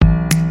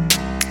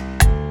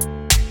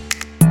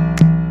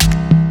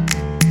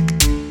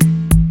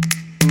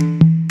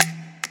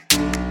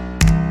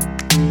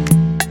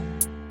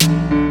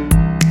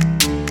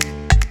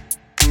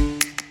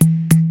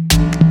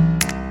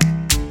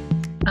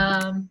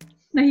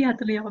Nahiya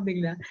tuloy ako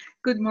bigla.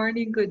 Good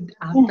morning, good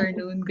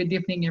afternoon, good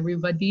evening,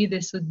 everybody.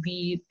 This would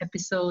be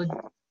episode,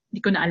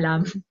 hindi ko na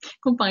alam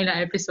kung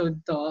pangilang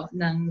episode to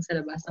ng Sa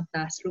Labas ng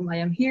Classroom.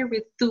 I am here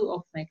with two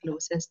of my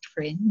closest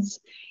friends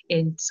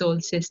and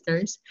soul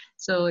sisters.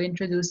 So,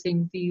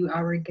 introducing to you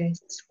our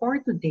guests for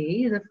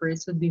today. The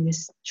first would be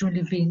Miss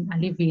Julivine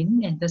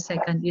Alivin, and the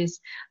second is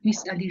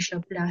Miss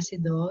Alicia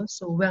Placido.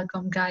 So,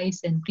 welcome,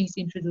 guys, and please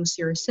introduce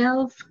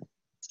yourself,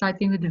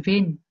 starting with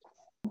Vin.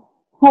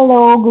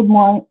 Hello, good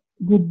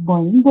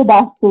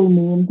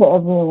afternoon to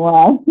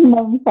everyone.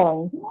 I'm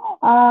sorry.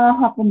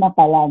 Hapon na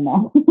pala,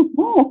 no?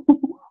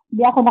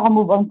 Di ako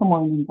naka-move on sa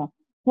morning ko.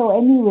 So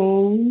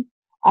anyway,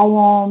 I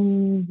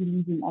am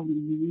Bilibin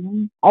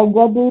Alin. I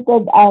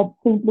graduated at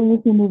St. Louis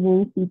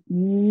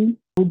University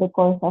with the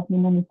course of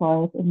Human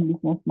Resource and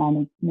Business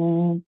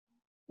Management.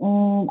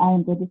 And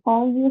I'm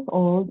 34 years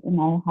old and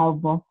I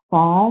have a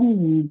son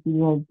with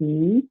 0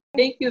 days.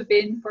 Thank you,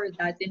 Vin, for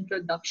that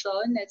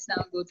introduction. Let's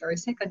now go to our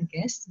second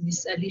guest,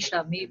 Miss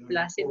Alicia May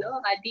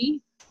Placido.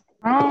 Ali,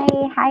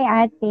 Hi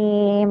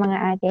ate,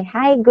 mga ate.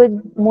 Hi,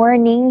 good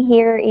morning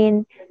here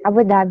in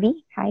Abu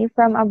Dhabi. Hi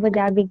from Abu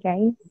Dhabi,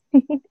 guys.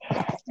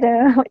 So,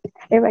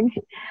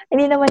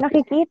 hindi naman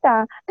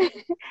nakikita.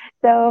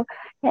 So,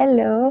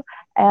 hello.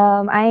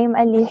 I'm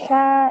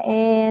Alicia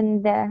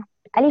and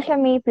Alicia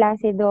May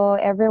Placido.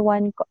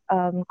 Everyone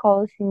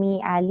calls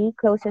me Ali.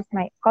 Closest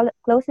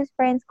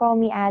friends call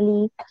me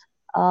Ali.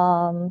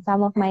 Some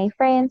of my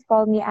friends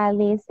call me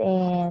Alice,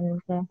 and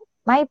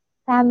my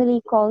family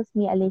calls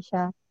me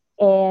Alicia.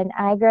 And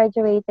I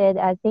graduated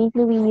at St.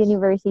 Louis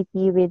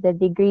University with a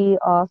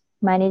degree of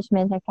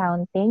management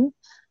accounting.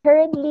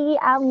 Currently,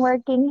 I'm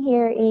working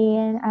here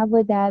in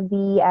Abu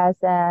Dhabi as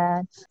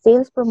a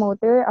sales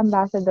promoter,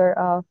 ambassador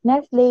of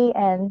Nestle,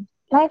 and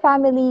my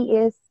family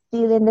is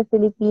still in the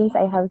Philippines.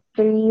 I have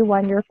three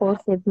wonderful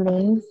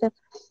siblings,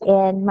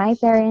 and my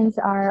parents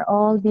are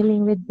all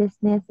dealing with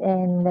business.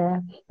 And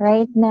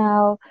right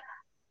now,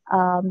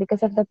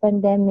 because of the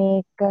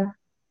pandemic,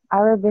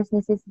 our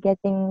business is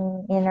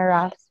getting in a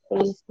rough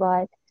space,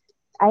 but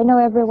I know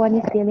everyone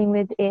is dealing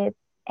with it.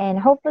 And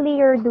hopefully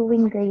you're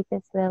doing great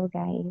as well,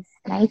 guys.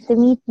 Nice to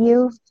meet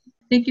you.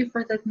 thank you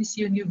for that Miss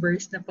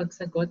Universe na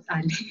pagsagot,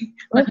 Ali.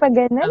 May pa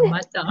Maraming ganun?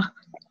 salamat.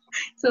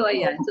 So,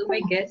 ayan. So,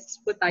 may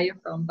guests po tayo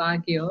from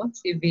Baguio,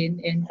 si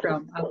Vin, and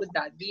from Abu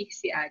Dhabi,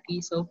 si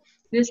Ali. So,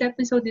 this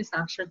episode is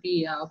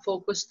actually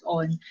focused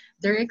on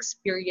their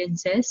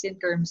experiences in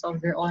terms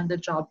of their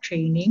on-the-job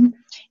training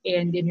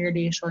and in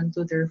relation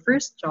to their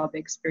first job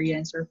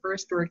experience or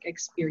first work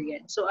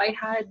experience. So, I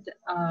had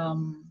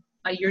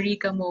a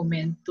eureka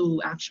moment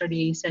to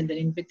actually send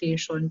an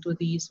invitation to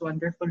these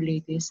wonderful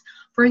ladies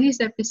for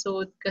this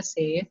episode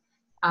kasi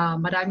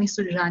maraming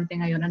estudyante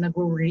ngayon na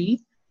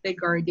nag-worry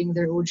regarding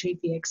their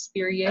OJT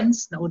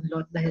experience na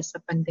udlot dahil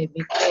sa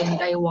pandemic. And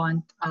I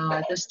want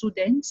the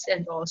students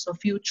and also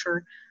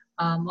future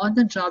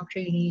on-the-job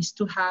trainees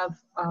to have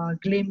a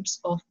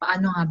glimpse of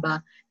paano nga ba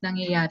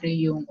nangyayari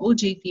yung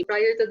OJT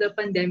prior to the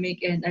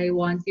pandemic. And I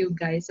want you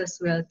guys as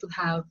well to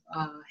have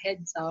a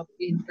heads up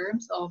in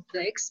terms of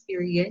the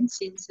experience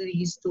since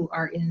these two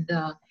are in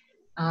the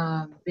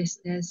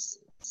business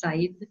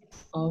side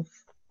of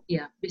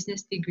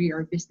business degree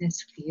or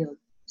business field.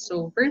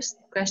 So first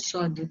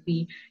question would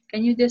be,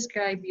 can you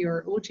describe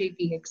your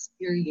OJT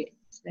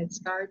experience?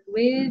 Let's start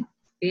with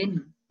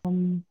Finn.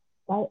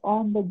 My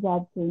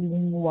on-the-job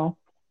training was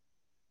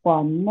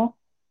fun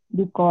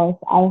because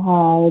I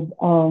had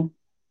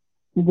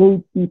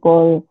great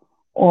people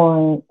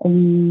or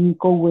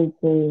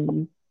co-workers.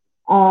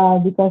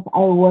 Because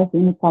I was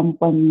in a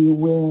company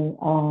where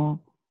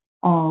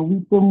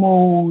we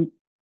promote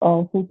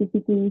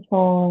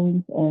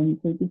certifications and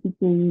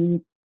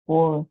certificates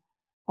for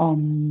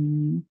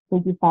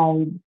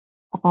certified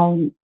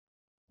account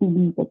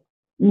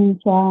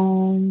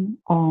technician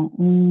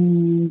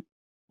and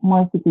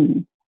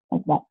marketing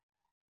like that.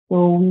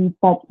 So we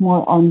touch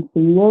more on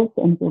sales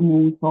and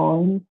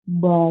promotions,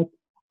 but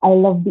I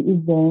love the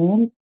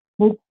event.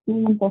 The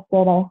experiences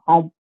that I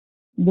had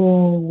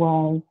there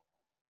was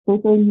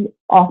totally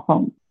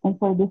awesome. And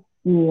for the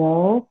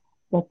skills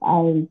that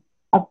I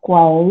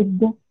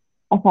acquired,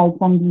 aside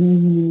from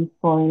being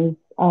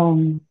resource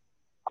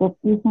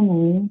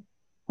practitioner,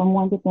 from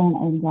 1 to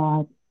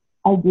 10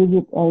 I gave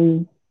it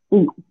a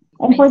 8.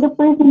 And for Nice. the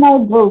personal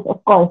growth,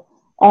 of course,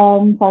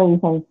 sorry.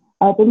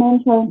 To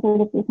mention for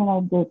the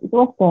personal growth, it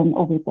was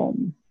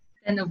 10/10.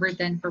 10 over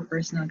 10 for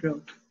personal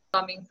growth.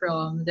 Coming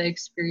from the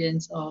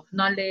experience of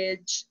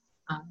knowledge,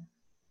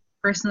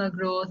 personal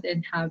growth,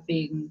 and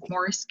having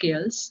more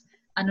skills,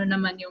 ano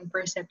naman yung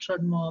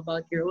perception mo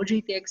about your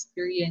OJT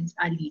experience,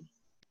 Ali?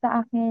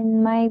 Sa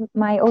akin,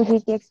 my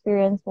OJT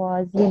experience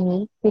was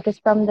unique because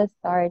from the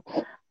start,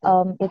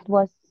 it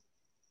was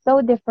so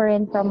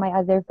different from my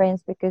other friends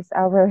because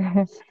our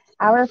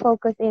our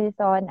focus is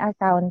on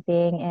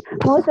accounting, and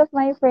most of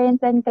my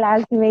friends and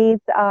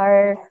classmates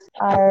are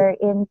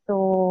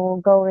into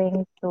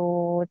going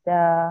to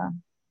the,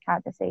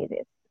 how to say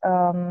this,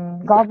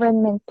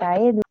 government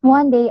side.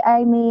 One day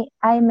I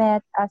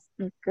met a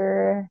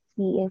speaker.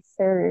 He is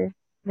Sir.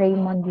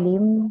 Raymond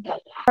Lim.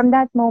 From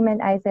that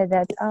moment, I said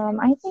that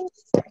I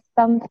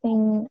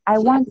think I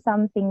want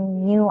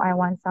something new. I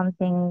want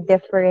something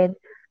different.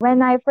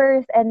 When I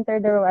first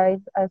entered the role,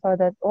 I saw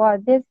that, wow,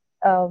 this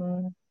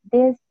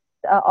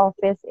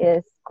office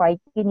is quite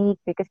unique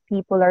because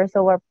people are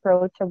so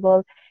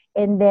approachable.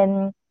 And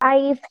then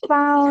I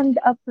found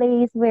a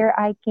place where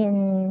I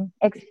can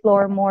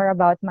explore more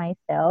about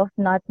myself,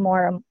 not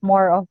more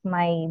of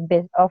my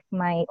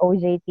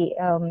OJT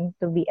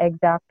to be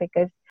exact,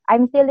 because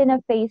I'm still in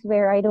a phase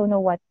where I don't know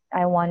what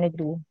I want to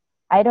do.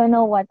 I don't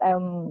know what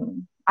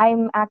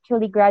I'm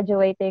actually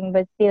graduating,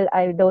 but still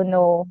I don't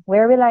know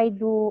where will I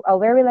go,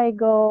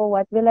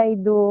 what will I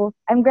do.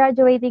 I'm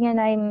graduating and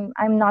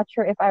I'm not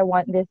sure if I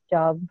want this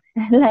job.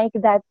 Like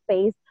that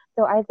phase.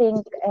 So I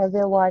think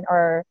everyone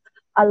or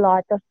a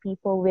lot of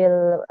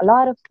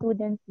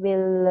students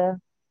will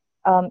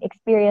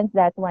experience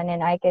that one.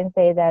 And I can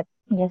say that,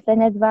 just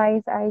an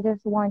advice, I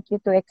just want you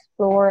to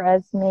explore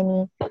as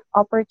many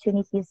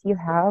opportunities you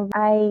have.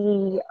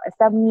 I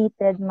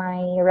submitted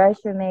my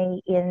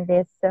resume in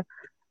this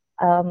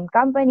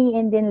company,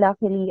 and then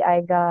luckily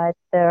I got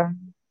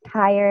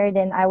hired,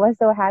 and I was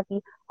so happy.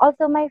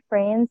 Also, my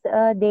friends,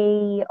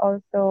 they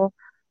also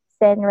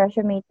sent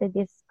resume to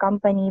this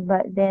company,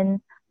 but then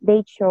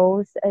they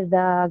chose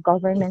the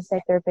government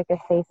sector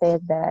because they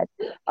said that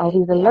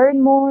we will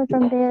learn more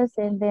from this,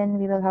 and then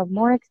we will have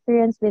more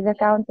experience with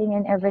accounting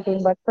and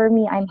everything. But for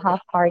me, I'm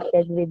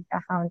half-hearted with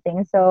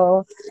accounting,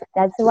 so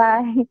that's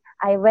why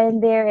I went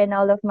there, and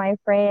all of my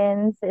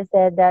friends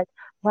said that,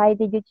 why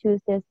did you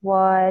choose this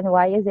one?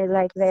 Why is it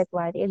like that?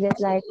 Why is it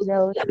like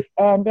those?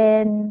 And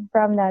then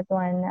from that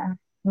one,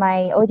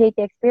 my OJT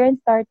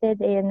experience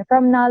started. In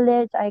from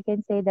knowledge, I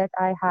can say that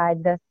I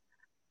had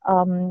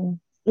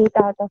 8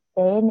 out of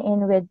 10,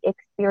 and with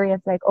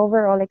experience, like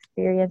overall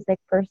experience, like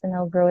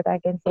personal growth, I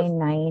can say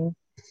 9.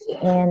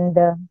 And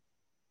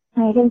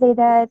I can say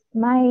that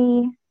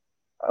my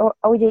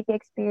OJT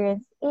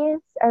experience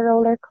is a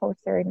roller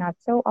coaster, not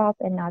so up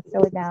and not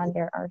so down.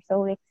 There are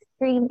so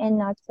extreme and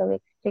not so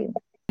extreme.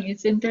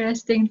 It's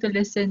interesting to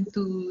listen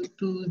to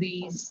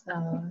these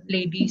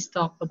ladies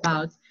talk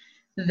about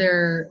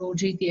their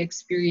OJT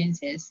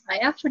experiences. I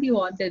actually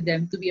wanted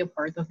them to be a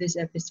part of this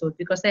episode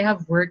because I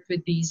have worked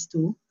with these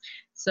two.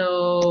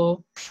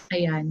 So,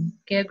 ayan.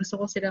 Kaya gusto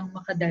ko silang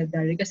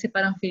makadaldal kasi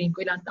parang feeling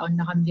ko ilang taon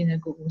na kami din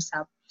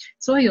nag-uusap.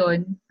 So,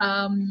 yun.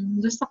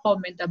 Just a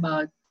comment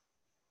about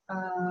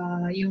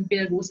yung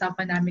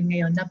pinag-uusapan namin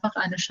ngayon.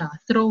 Napaka siya,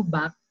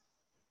 throwback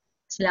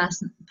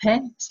slash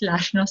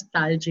slash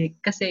nostalgic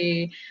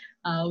kasi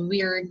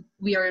we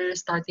are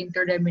starting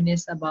to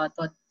reminisce about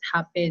what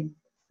happened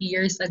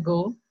years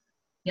ago.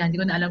 Yan, hindi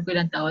ko na alam ko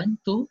ilang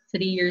taon, 2,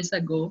 3 years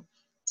ago.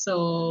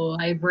 So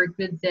I worked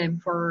with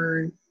them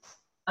for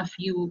a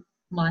few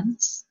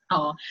months.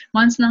 Oo,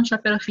 months lang siya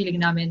pero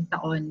feeling namin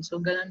taon. So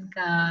ganun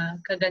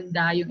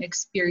kaganda yung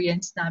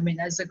experience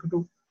namin as a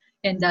group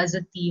and as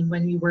a team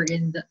when we were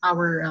in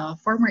our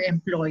former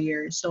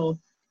employer. So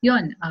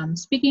yun,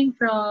 speaking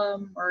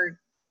from or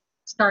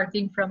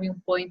starting from yung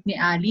point ni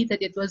Ali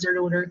that it was a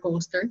roller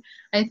coaster,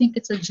 I think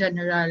it's a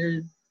general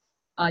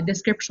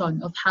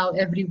description of how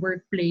every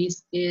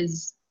workplace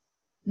is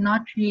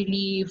not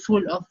really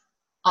full of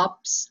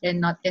ups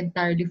and not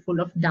entirely full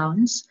of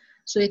downs.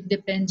 So it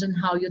depends on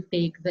how you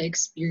take the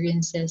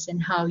experiences and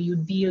how you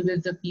deal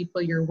with the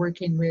people you're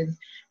working with.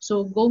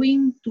 So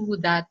going to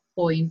that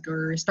point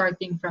or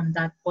starting from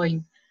that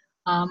point,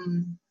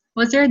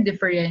 was there a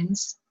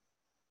difference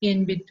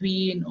in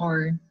between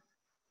or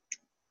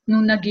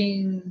nung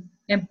naging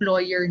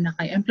employee na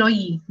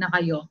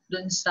kayo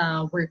dun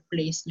sa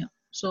workplace nyo?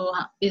 So,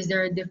 is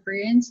there a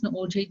difference nung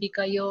OJT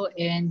kayo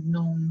and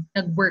nung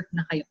nag-work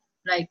na kayo?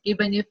 Like,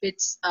 even if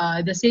it's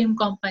the same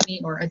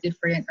company or a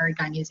different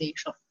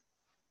organization.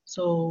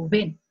 So,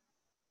 Vin.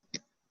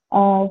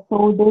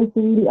 So there's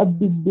really a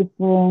big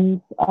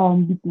difference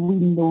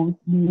between those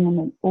being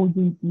an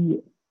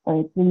OJT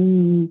or a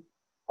trainee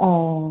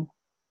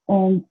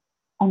and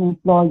an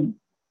employee.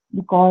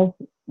 Because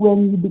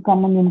when you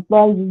become an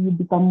employee, you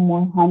become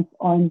more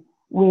hands-on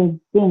with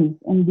things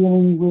and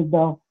dealing with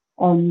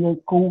your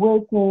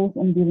coworkers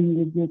and dealing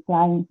with your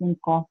clients and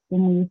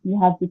customers. You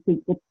have to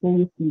take it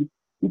seriously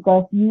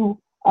because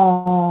you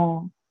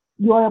are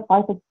a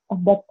part of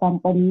that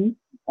company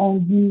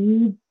and you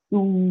need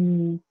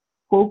to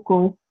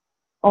focus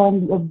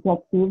on the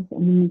objectives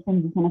and the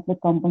mission vision of the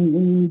company, and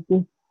you need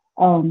to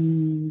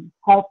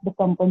help the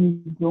company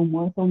grow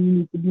more. So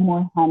you need to be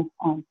more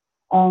hands-on.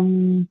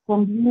 From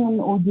being an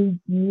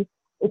OJT,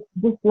 it's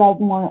just like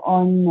more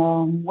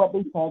on what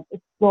they said,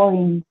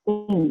 exploring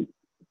things,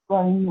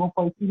 exploring new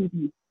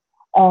opportunities.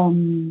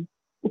 Um,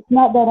 it's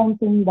not that I'm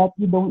saying that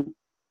you don't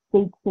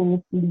take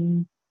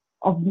seriously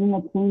of being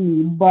a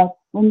trainee, but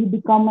when you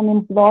become an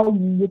employee,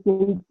 you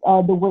take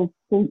the work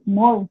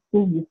more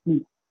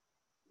seriously.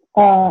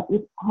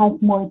 It has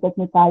more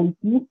technicalities.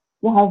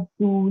 You have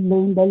to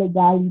learn the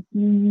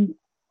legality.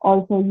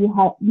 Also, you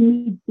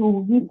need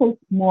to research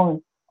more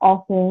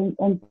often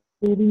and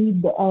to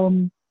read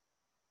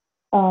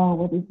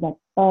what is that?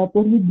 To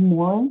read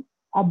more.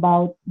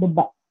 about the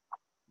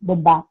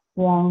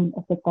background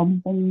of the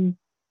company,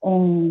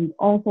 and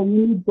also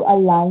you need to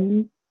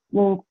align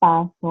your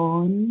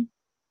passion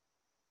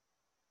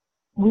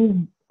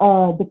with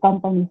the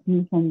company's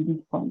mission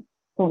vision.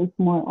 So it's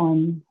more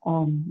on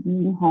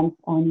being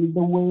hands-on with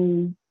the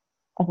way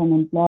as an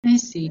employee. I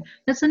see.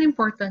 That's an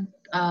important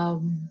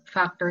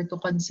factor to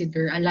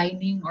consider,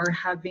 aligning or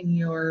having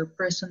your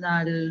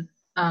personal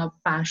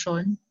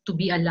passion to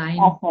be aligned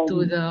to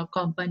Actually, the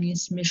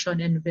company's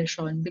mission and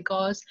vision.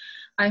 Because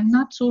I'm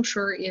not so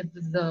sure if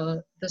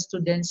the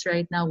students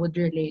right now would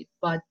relate,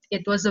 but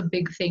it was a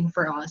big thing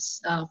for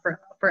us,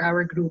 for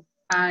our group.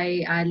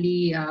 I,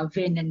 Ali,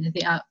 Vin, and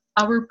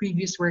our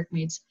previous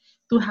workmates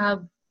to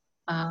have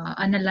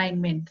an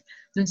alignment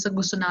dun sa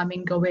gusto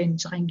naming gawin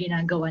tsaka yung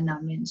ginagawa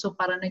namin. So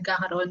parang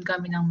nagkakaroon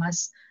kami ng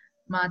mas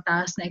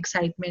mataas na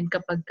excitement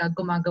kapag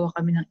gumagawa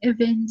kami ng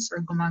events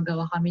or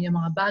gumagawa kami ng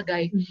mga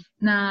bagay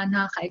na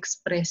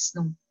nakaka-express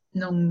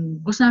nung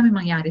gusto namin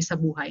mangyari sa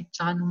buhay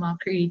tsaka nung mga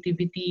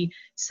creativity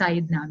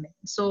side namin.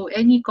 So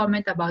any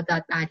comment about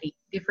that, Ali?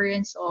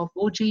 Difference of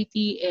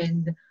OJT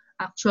and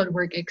actual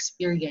work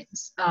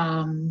experience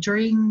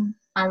during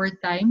our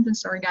time dun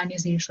sa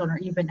organization or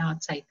even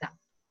outside that?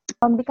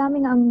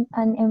 Becoming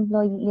an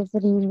employee is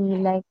really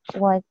like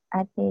what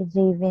Ate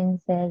Javin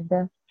said.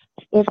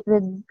 It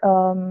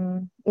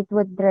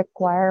would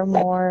require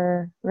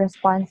more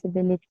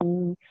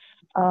responsibility,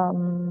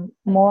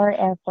 more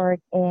effort,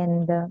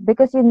 and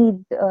because you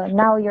need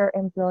now you're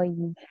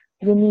employee,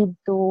 you need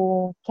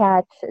to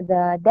catch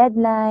the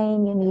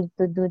deadline. You need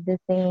to do the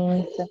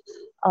things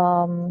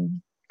um,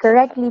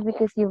 correctly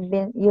because you've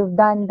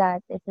done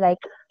that. It's like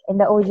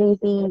in the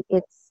OJT,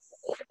 it's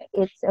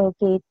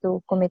okay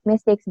to commit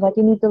mistakes, but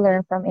you need to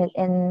learn from it.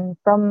 And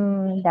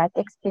from that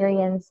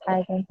experience,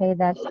 I can say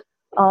that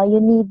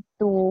you need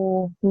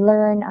to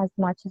learn as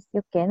much as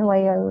you can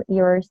while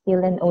you're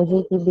still in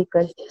OJT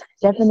because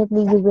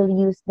definitely you will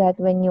use that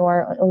when you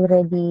are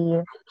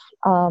already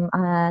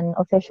an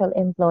official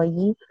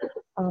employee.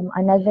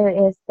 Another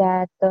is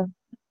that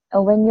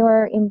when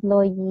you're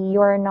employee,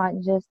 you're not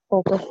just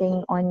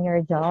focusing on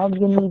your job.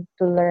 You need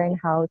to learn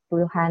how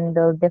to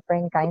handle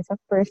different kinds of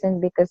person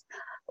because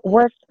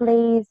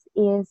workplace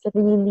is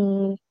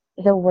really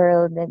the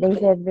world. They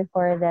said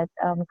before that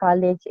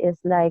college is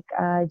like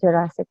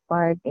Jurassic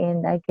Park,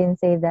 and I can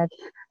say that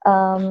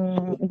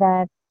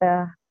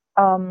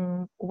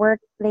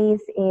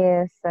workplace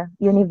is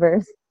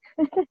universe.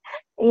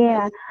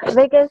 Yeah,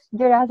 because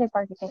Jurassic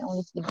Park, you can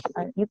only see,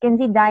 you can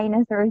see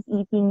dinosaurs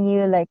eating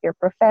you, like your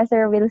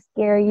professor will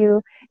scare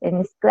you, and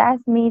his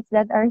classmates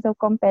that are so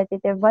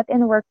competitive. But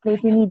in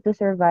workplace, you need to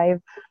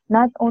survive,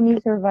 not only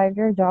survive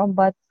your job,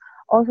 but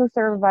also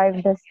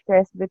survive the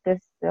stress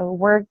because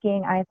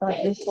working, I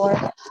thought before,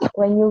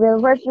 when you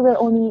will work, you will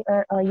only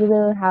you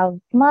will have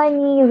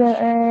money, you will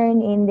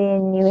earn, and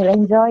then you will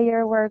enjoy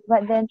your work.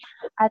 But then,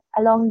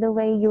 along the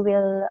way, you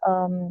will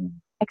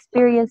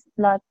experience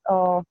lots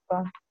of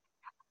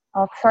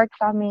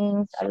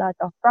shortcomings, a lot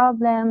of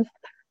problems,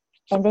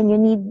 and then you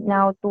need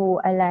now to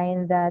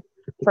align that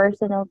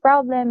personal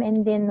problem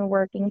and then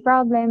working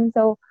problem.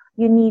 So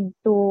you need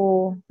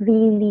to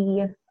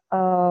really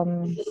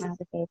how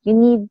to say it? You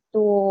need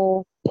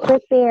to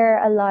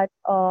prepare a lot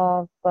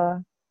of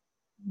a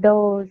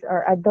dose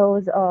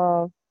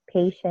of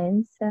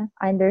patience,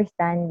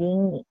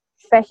 understanding,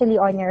 especially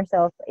on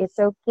yourself. It's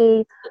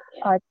okay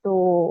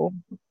to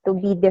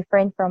be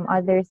different from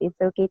others. It's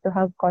okay to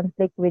have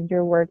conflict with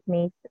your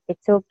workmates.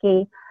 It's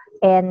okay,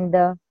 and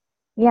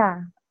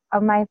yeah,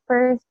 my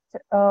first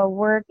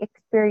work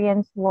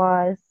experience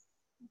was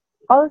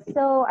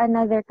also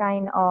another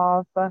kind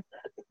of a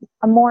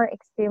more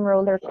extreme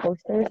roller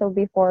coaster. So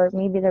before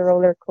maybe the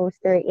roller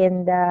coaster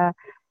in the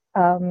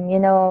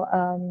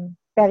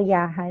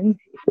peryahan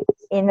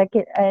in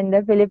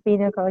the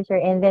Filipino culture,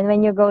 and then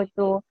when you go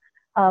to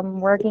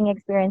working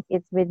experience,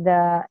 it's with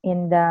the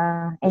in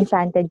the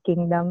Enchanted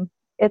Kingdom.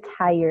 It's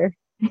higher.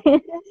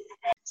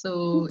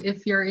 So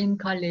if you're in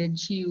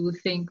college, you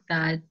think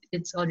that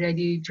it's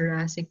already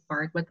Jurassic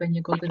Park, but when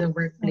you go to the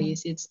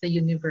workplace, it's the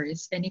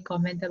universe. Any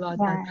comment about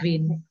that, Yeah.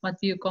 Vin? What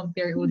do you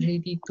compare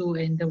OJT to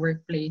in the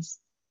workplace?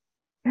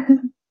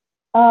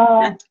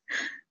 uh,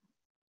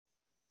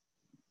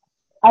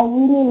 I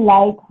really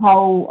like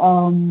how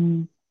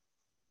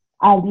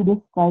Ali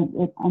described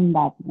it in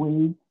that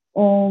way.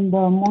 And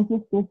most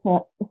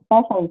especially,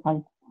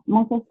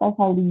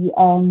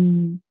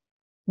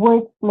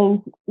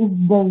 workplace is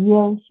the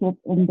real shit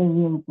in the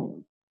real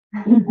world.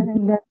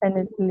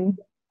 Definitely.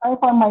 Sorry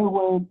for my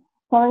word,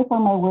 sorry for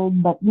my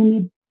word, but you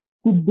need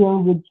to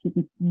deal with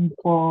shitty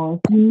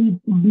people. You need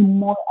to be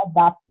more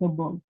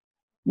adaptable.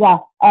 Yeah,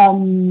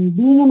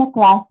 being in a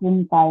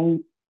classroom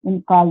type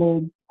in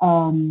college,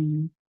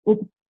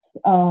 it's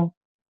uh,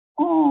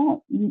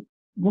 you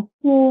just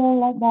chill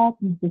like that.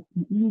 You just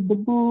read the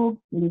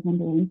books, listen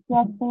to the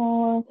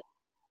instructor.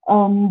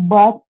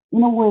 But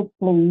in a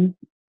workplace,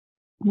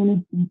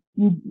 you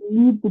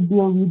need to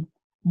deal with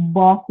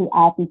bossy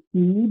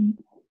attitude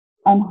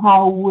and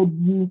how would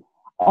you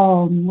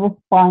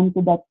respond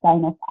to that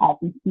kind of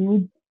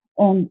attitude,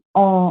 and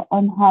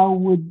on how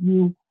would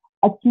you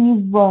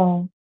achieve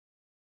or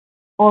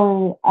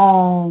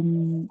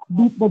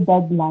beat the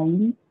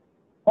deadline,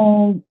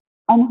 and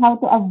on how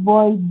to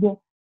avoid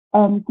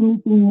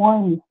committing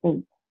more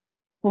mistakes.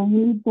 So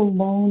you need to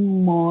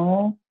learn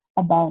more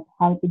about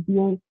how to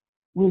deal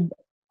with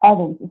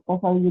others,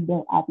 especially with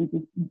their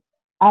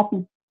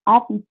atti-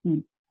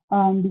 attitude,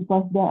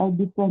 because there are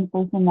different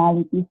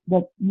personalities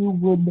that you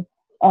would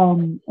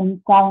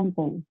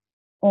encounter,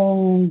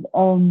 and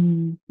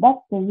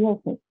that's the real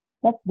thing.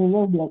 That's the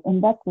real deal,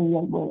 and that's the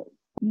real world.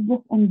 You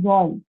just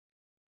enjoy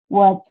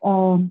what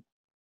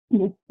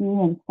you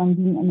experience from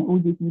being an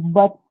OJT.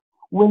 But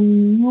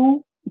when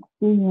you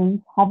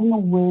experience having a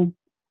work,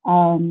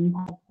 you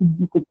have to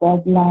do the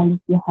deadlines,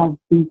 you have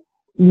to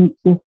meet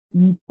with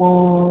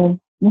people,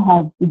 you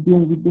have to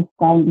deal with this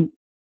kinds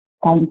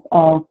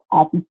of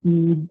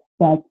attitudes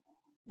that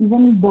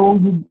even though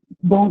you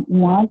don't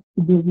want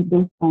to deal with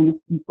those kind of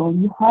people,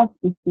 you have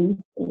to face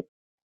it.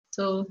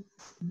 So,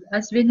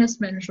 as Vin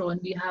has mentioned,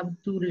 we have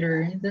to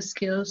learn the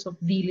skills of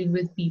dealing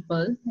with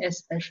people,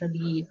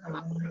 especially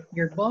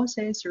your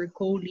bosses, your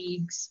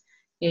colleagues,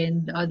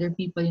 and other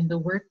people in the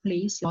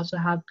workplace. You also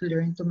have to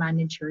learn to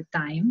manage your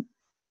time.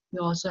 You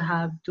also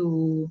have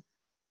to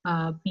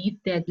beat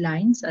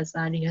deadlines, as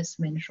Ali has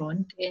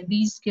mentioned. And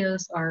these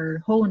skills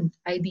are honed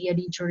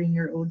ideally during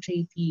your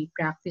OJT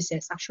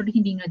practices. Actually,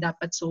 hindi nga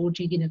dapat sa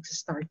OJT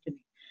nagsistart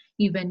yun.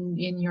 Even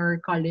in your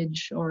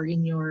college or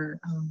in your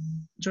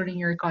during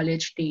your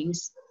college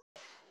days,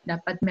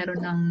 dapat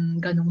meron ng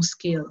ganong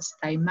skills.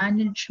 Time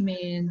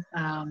management,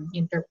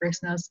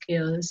 interpersonal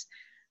skills,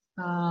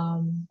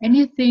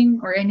 anything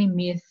or any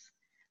myth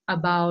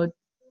about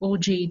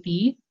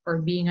OJT or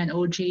being an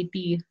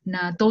OJT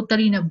na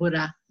totally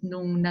nabura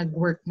nung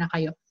nag-work na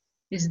kayo?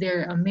 Is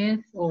there a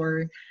myth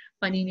or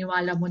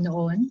paniniwala mo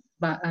noon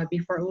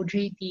before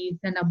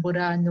OJT na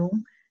nabura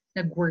nung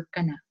nag-work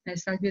ka na?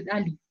 Let's start with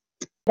Ali.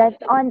 That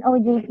on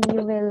OJT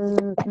you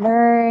will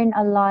learn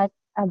a lot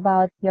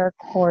about your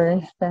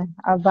course,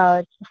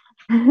 about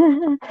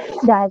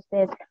that's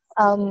it.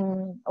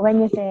 When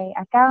you say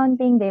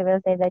accounting, they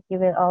will say that you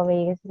will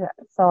always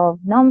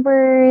solve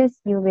numbers,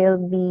 you will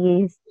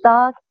be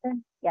stuck.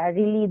 Yeah,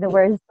 really the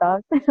word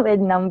stuck with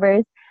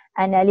numbers,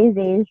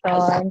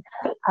 analyzation,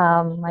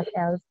 what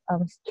else?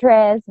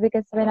 Stress,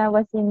 because when I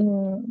was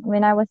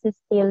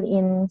still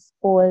in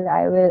school,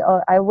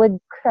 I would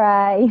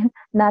cry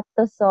not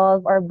to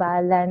solve or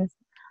balance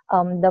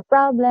the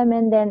problem,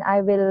 and then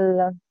I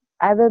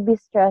will be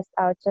stressed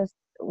out just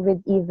with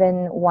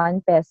even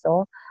 1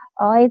 peso.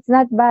 It's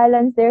not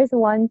balanced. There's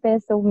 1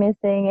 peso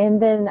missing,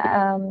 and then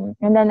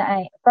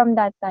I from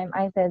that time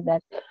I said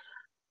that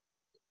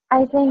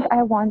I think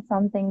I want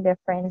something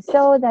different.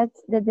 So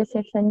that's the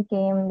decision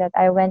came that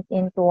I went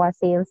into a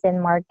sales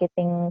and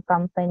marketing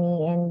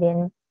company, and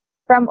then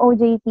from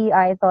OJT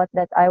I thought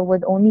that I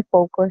would only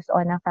focus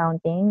on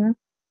accounting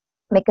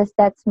because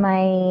that's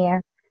my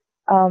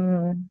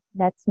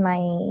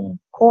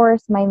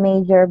course, my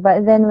major.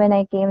 But then when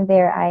I came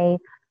there, I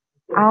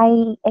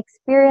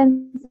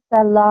experienced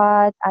a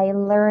lot. I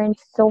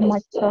learned so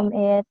much from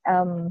it.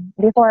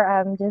 Before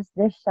I'm just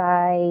the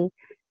shy,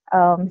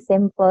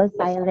 simple,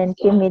 silent,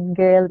 timid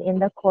girl in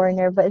the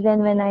corner. But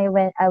then when I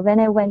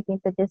went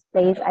into this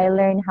place, I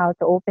learned how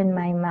to open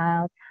my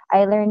mouth.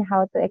 I learned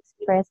how to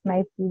express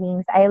my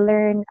feelings. I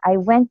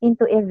went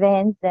into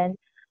events, and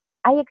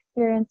I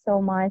experienced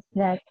so much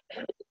that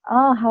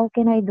how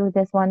can I do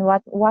this one?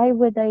 Why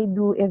would I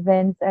do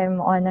events?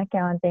 I'm on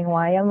accounting.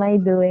 Why am I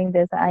doing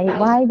this?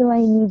 Why do I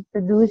need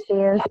to do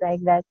sales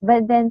like that?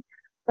 But then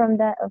from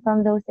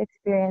those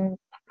experiences,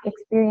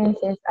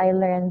 I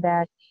learned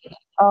that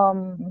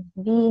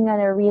being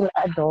a real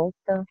adult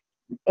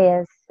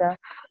is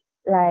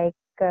like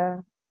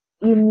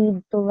you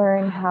need to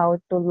learn how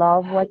to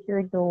love what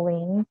you're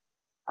doing,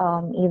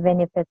 even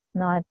if it's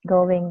not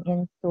going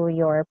into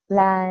your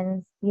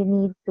plans. You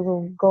need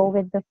to go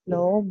with the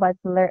flow, but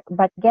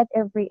but get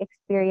every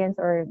experience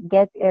or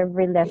get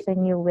every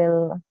lesson you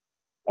will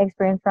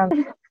experience from.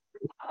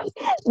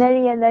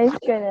 Na-realize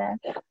ko na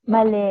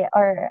mali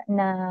or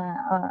na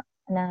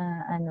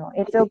ano,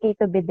 it's okay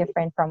to be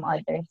different from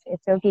others.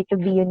 It's okay to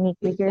be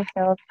unique with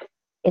yourself.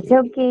 It's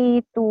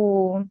okay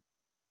to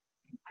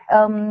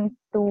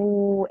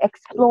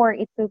explore.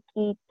 It's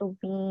okay to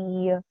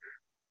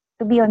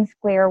be on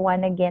square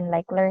one again,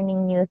 like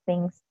learning new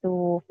things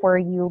to for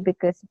you,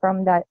 because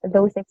from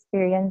those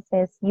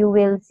experiences you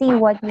will see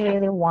what you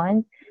really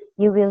want.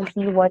 You will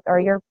see what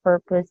are your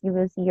purpose, you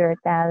will see your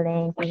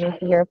talent, you will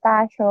see your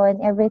passion,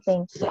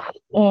 everything.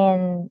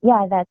 And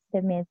yeah, that's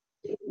the myth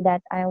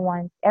that I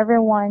want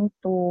everyone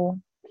to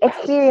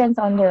experience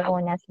on their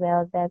own as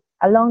well, that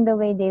along the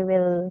way they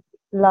will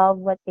love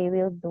what they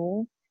will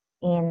do.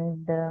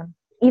 And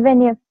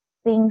even if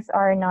things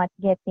are not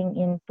getting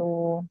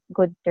into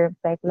good terms,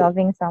 like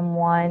loving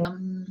someone.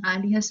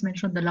 Ali has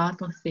mentioned a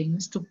lot of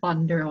things to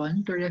ponder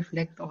on, to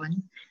reflect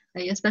on.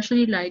 I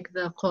especially like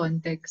the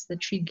context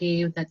that she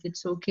gave, that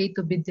it's okay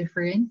to be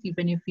different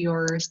even if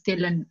you're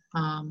still an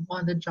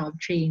on-the-job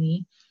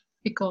trainee.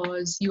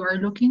 because you are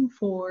looking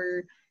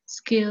for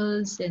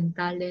skills and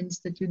talents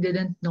that you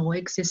didn't know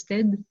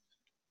existed.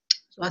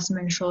 So as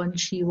mentioned,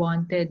 she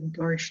wanted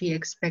or she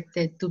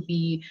expected to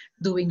be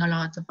doing a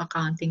lot of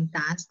accounting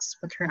tasks,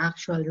 but her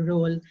actual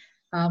role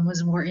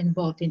was more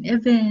involved in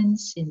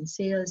events, in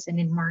sales, and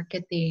in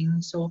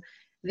marketing. So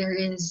there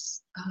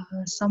is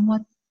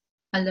somewhat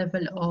a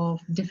level of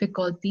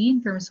difficulty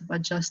in terms of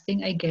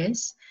adjusting, I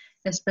guess,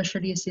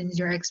 especially since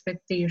your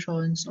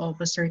expectations of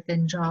a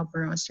certain job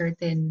or a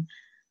certain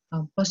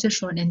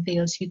position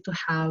entails you to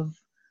have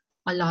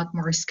a lot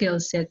more skill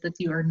set that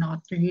you are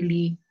not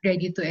really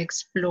ready to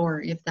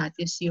explore if that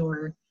is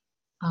your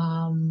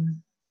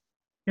um,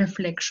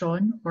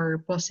 reflection or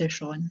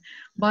position.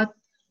 But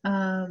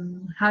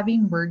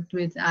having worked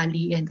with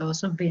Ali and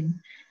also Vin,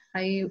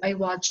 I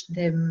watched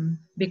them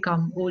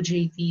become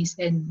OJTs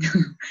and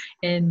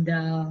and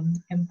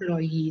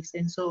employees,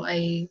 and so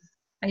I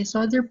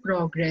saw their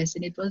progress,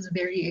 and it was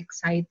very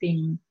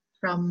exciting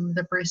from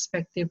the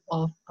perspective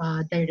of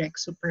a direct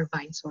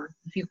supervisor,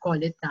 if you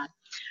call it that,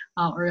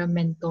 or a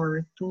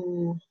mentor,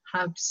 to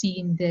have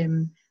seen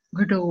them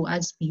grow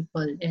as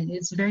people. And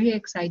it's very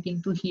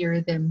exciting to hear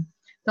them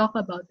talk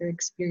about their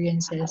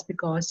experiences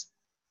because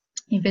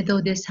even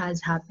though this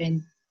has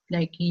happened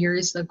like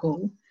years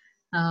ago,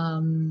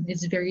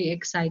 it's very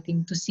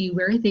exciting to see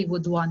where they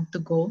would want to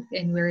go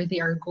and where they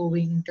are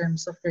going in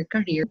terms of their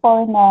career.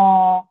 Before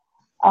na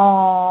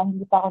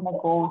hindi pa ako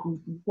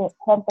nag-OJT,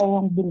 siyempre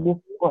yung belief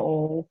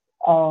ko is,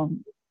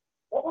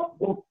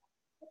 it,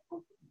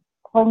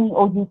 for me,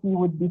 OJT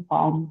would be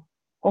fun.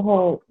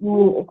 Kasi you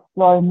will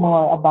explore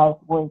more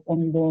about work,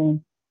 and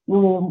then you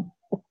will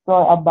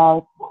explore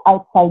about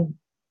outside,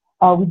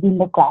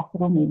 within the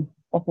classroom eh.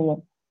 Kasi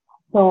yun.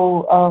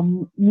 So,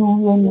 you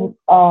will meet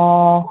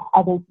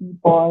other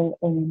people,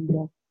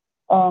 and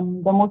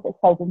the most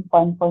exciting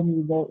fun for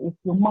me there is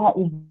yung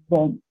mga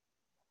events.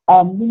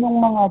 Yun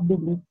yung mga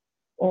beliefs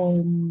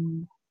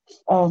and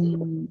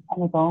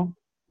ano to,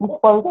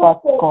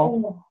 forecast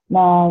ko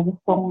na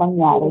gustong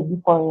mangyari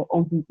before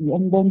OJT.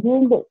 And then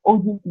during the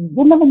OJT,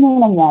 yun naman yung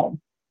nangyari.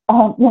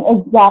 Yung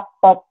exact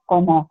thoughts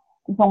ko na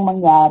gustong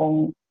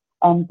mangyari,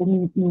 to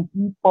meet new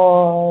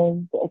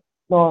people, to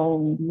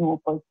explore new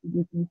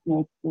opportunities,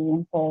 new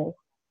experiences,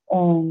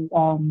 and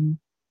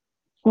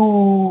to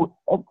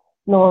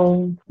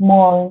explore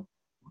more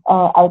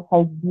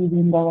outside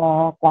within the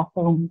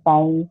classroom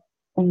time,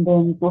 and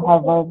then to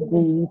have a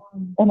great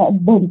and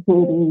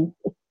adventurous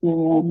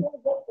experience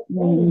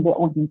in the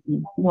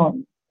OJT.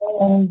 Yun.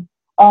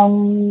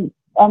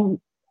 And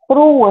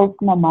through work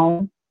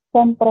naman,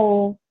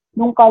 siyempre,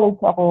 nung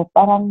college ako,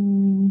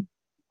 parang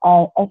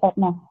I thought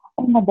na,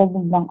 ay,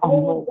 madali lang ang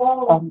work.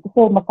 Kasi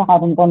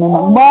magkakaroon ka na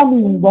ng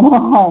money,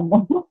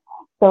 gano'n.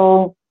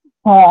 So,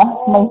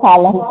 may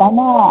salary ka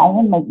na,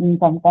 ayun, may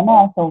income ka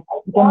na. So,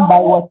 you can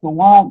buy what you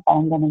want.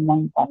 Parang ganun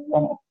lang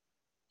yung.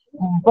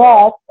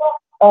 But,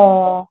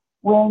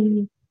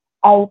 when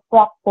I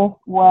practice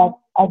what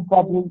I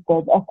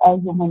graduated as a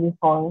human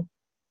resource,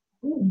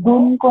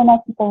 dun ko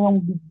nakita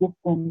yung big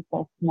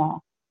differences na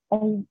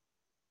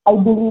I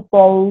believe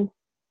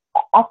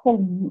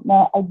actually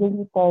na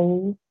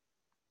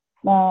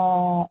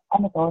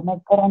ano to,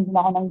 nagkaroon din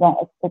ako ng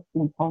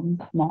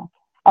expectations na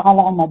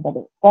akala ko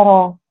madali.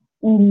 Pero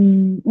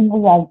in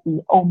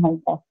reality, oh my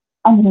gosh,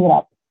 ang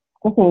hirap.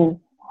 Kasi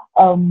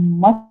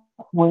much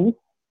worse.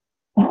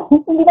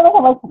 Hindi naman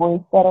sa much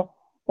worse, pero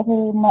kasi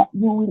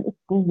you will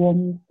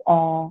experience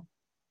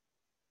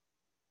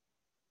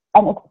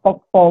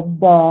unexpected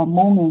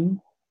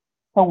moments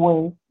sa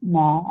work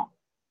na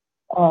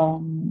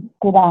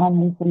kailangan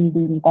mong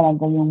sundin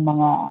talaga yung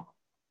mga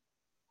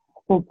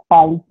strict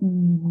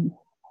policies,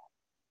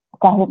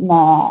 kahit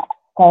na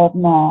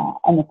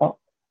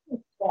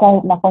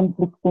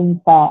conflicting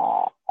sa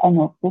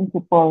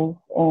principles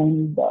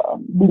and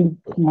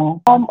beliefs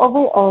mo.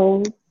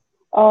 Overall,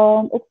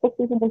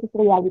 expectation versus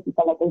reality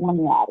talaga yung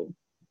mangyayari.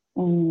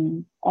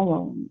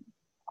 Ayun.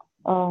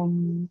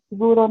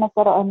 Siguro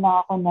nagkaroon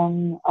na ako ng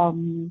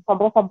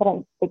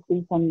sobra-sobra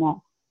expectation na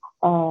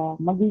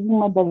magiging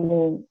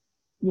madali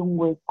yung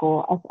work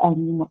ko as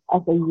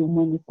a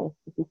human resource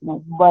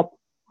professional. But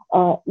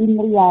in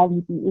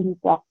reality, in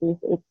practice,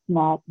 it's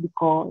not,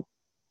 because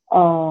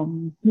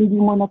hindi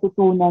mo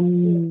natutunan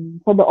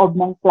sa loob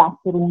ng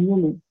classroom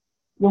yun eh.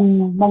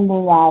 Yung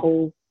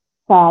nangyayari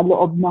sa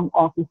loob ng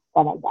office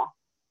talaga.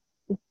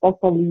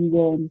 Especially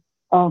when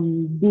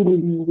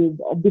dealing with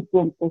a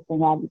different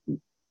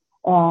personality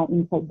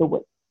inside the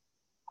work.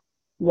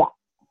 Yeah.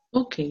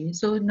 Okay,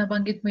 so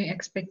nabanggit mo yung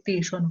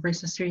expectation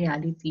versus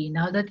reality.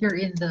 Now that you're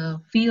in the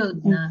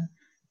field na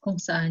kung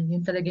saan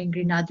yun talagang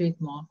graduate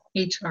mo,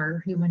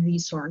 HR, human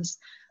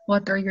resource,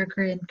 what are your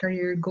current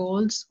career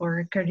goals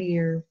or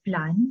career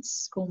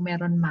plans, kung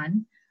meron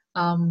man,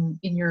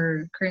 in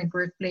your current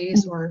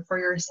workplace or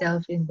for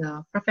yourself in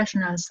the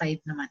professional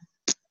side naman?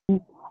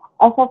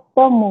 As of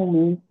the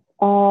moment,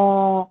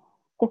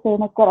 kasi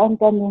nagkaroon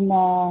kami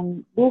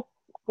ng this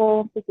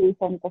current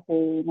situation,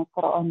 kasi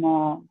nagkaroon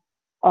na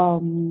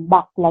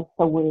backlog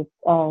sa work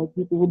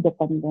due to the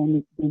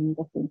pandemic din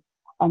kasi.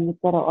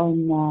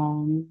 nagkaroon ng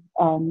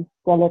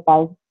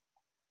skeletal.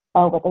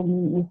 What I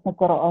mean is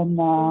nagkaroon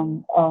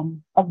ng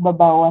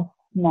pagbabawas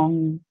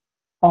ng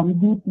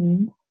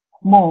duties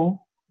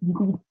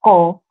duties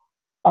ko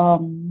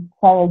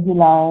sa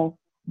regular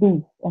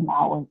days and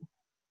hours.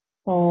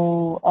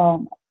 So,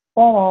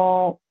 pero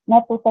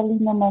not totally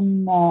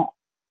naman na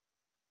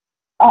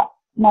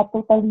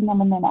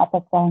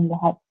naapektuhan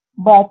lahat.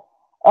 But,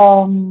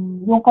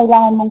 yung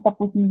kailangan mong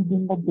tapusin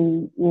within the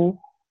day is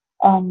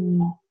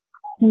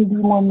hindi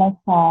mo na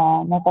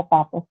siya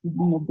natatapos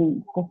within the day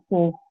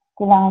kasi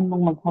kailangan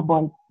mong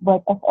maghabol.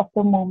 But as of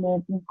the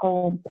moment, yung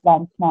current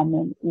plans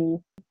namin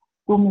is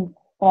to make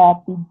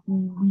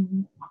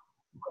strategy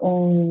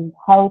and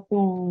how to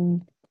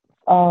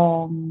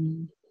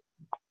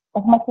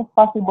as much as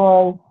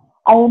possible,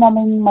 ayaw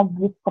namin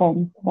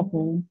mag-retrench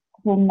kasi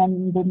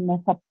nandun na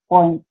sa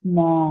point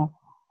na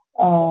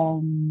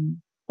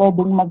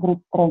pwedeng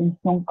mag-retrench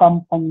yung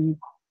company.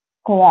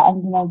 Kaya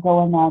ang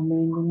ginagawa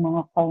namin, yung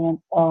mga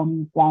current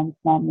plans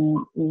namin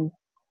is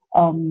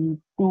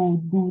to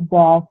do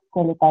the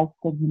skeletal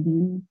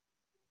scheduling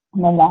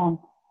na lang.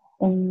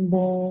 And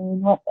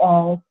then, what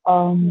else?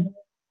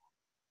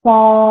 Sa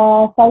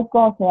side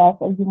ko kasi as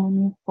a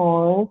human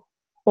resource,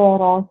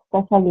 pero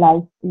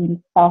specialized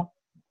in staff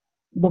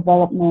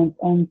development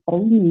and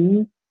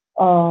training,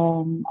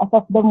 as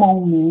of the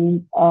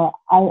moment,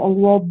 I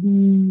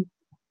already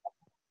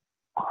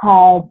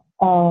had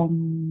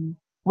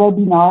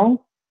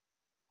webinars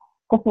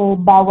kasi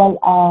bawal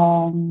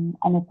ang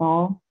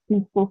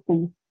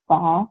face-to-face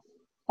pa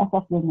as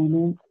of the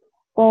moment.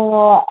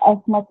 Pero as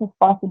much as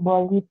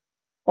possible, we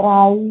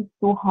try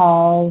to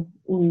have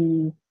a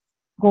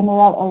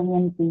general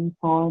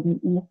orientation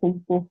in the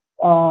safest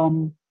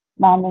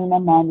manner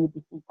naman with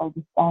the physical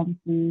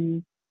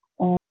distancing.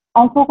 And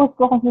ang focus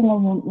ko kasi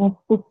ngayon is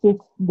to fix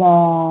the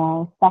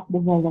staff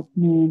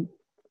development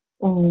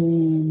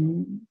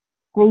and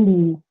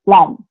training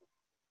plan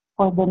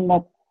for the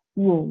next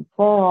year.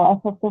 Pero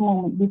as of the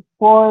moment,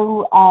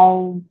 before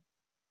I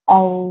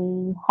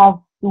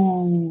have to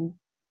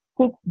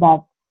fix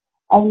that,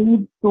 I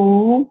need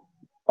to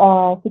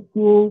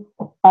secure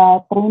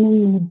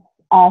training needs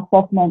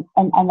assessment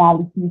and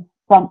analysis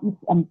from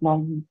each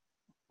employee.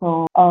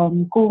 So,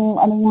 kung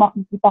ano yung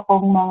makikita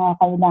kong mga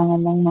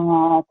kailangan ng mga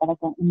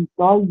talagang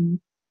employee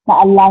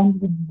na aligned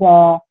with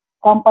the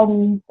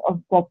company's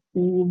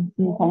objectives,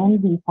 mission, and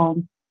vision,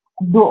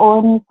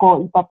 doon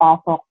ko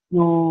ipapasok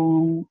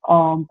yung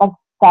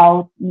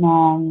pag-scout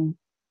ng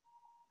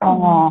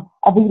mga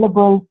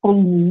available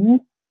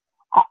trainees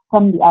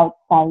from the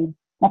outside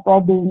na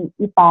pwedeng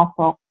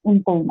ipasok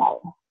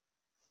internal.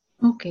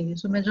 Okay,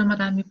 so medyo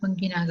marami pang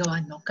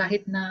ginagawa, no?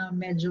 Kahit na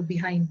medyo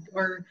behind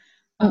or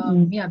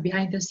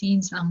behind the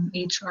scenes ang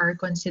HR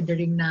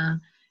considering na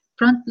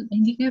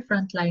hindi kayo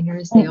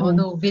frontliners eh.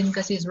 Although Vin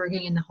kasi is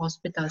working in a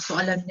hospital, so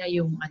alam niya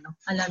yung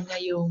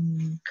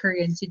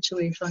current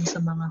situation sa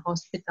mga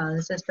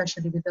hospitals,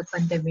 especially with the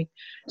pandemic.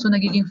 So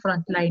nagiging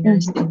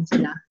frontliners din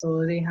sila.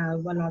 So they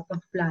have a lot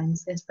of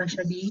plans,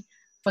 especially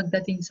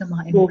pagdating sa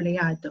mga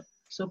empleyado.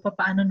 So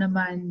paano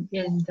naman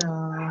in the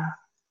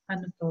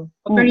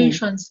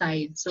operation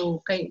side?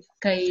 So kay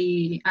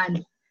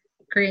Anne,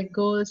 current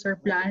goals or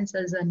plans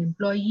as an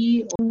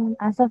employee?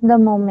 As of the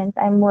moment,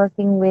 I'm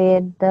working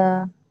with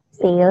the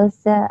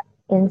sales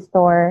in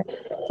store.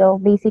 So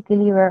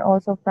basically, we're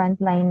also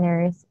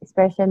frontliners,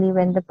 especially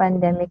when the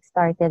pandemic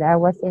started. I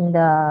was in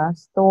the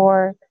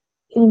store.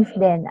 Since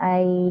then,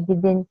 I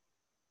didn't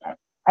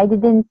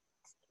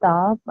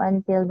stop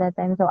until that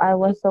time. So I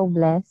was so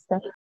blessed.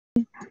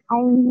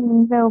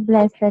 I'm so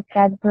blessed that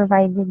God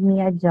provided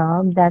me a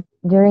job that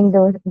during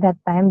that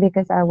time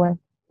because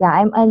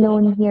I'm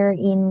alone here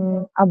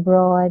in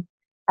abroad.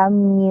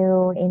 I'm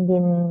new and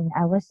then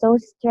I was so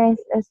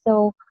stressed.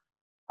 So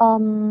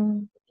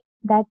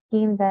that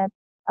came that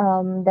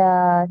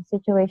the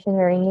situation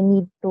where you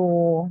need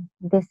to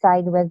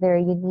decide whether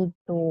you need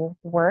to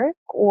work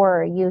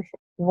or you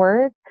should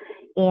work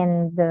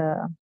and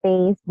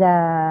face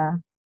the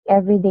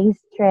everyday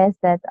stress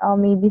that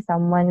maybe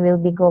someone will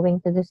be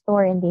going to the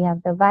store and they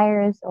have the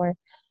virus or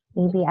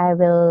maybe I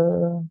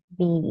will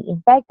be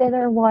infected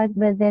or what.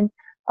 But then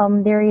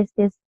there is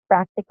this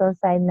practical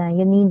side na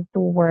you need to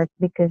work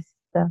because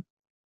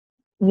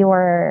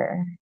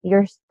you're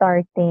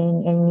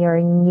starting and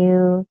you're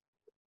new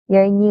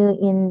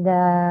in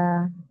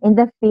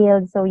the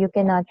field, so you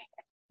cannot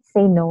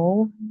say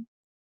no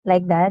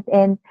like that,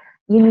 and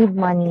you need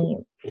money.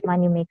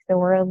 Money makes the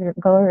world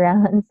go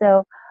around.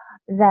 So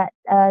that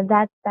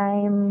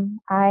time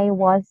I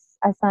was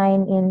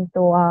assigned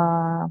into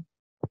a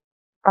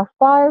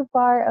far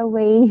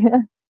away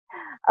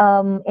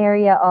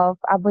area of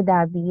Abu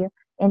Dhabi,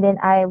 and then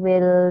I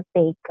will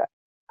take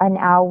an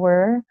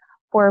hour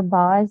for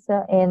bus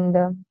and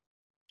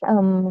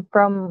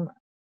from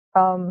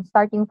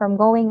starting from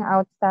going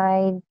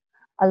outside,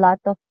 a lot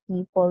of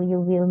people you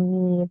will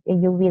meet,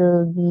 you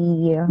will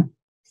be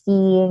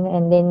seeing,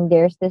 and then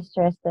there's the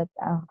stress that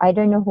I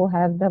don't know who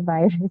have the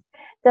virus.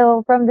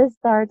 So from the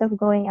start of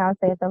going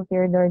outside of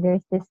your door,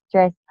 there's this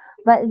stress.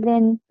 But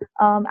then,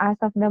 as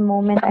of the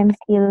moment, I'm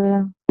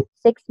still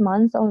 6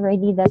 months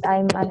already that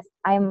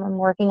I'm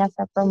working as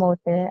a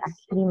promoter.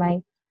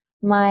 Actually,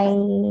 my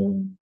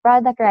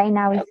product right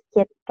now is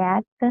Kit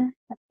Kat.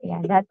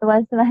 Yeah, that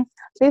was my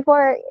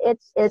before it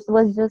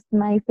was just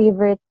my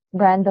favorite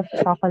brand of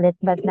chocolate,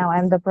 but now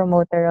I'm the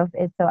promoter of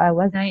it. So I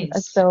was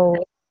Nice. so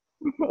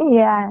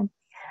yeah,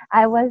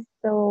 I was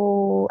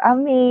so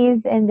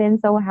amazed and then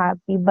so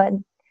happy. But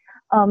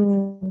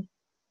um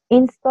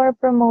in-store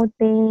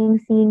promoting,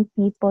 seeing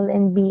people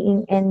and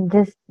being and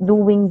just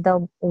doing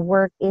the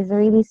work is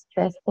really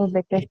stressful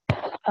because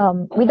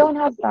we don't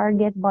have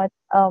target, but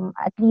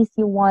at least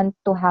you want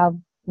to have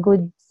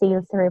good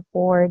sales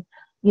report.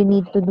 You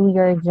need to do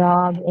your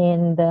job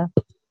and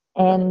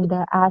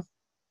as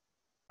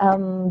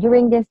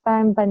during this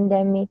time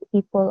pandemic,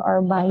 people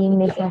are buying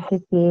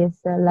necessities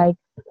like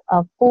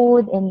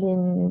food and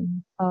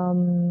then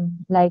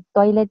like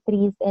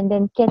toiletries, and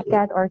then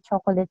KitKat or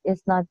chocolate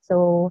is not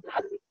so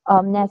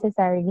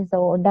necessary.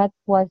 So that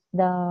was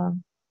the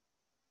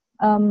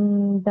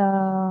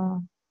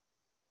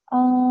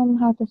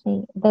how to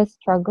say, the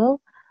struggle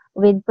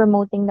with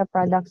promoting the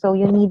product. So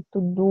you need to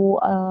do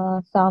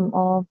some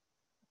of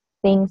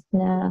things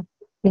na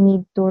you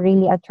need to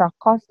really attract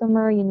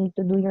customer, you need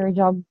to do your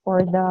job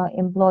for the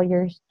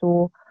employers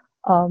to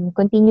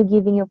continue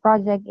giving you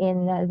project,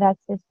 and that's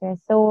the stress.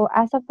 So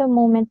as of the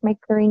moment, my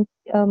current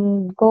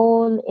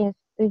goal is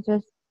to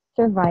just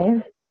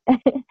survive.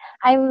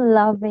 I'm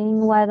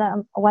loving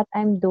what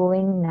I'm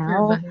doing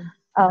now. Survive.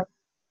 Uh,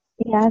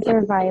 yeah,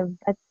 survive.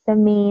 That's the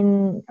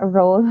main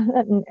role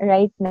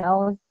right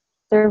now.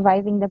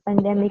 Surviving the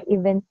pandemic,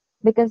 even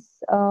because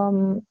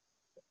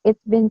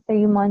it's been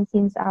 3 months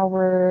since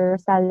our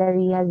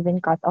salary has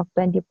been cut off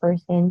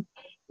 20%.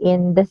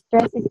 And the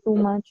stress is too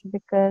much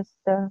because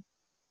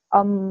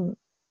um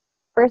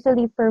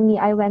personally for me,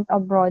 I went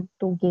abroad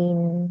to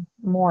gain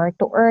more,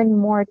 to earn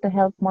more, to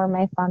help more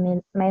my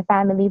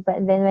family.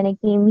 But then when I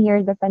came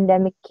here, the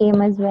pandemic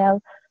came as well.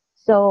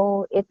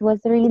 So it was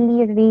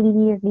really,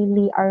 really,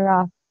 really a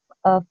rough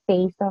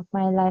phase of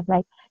my life.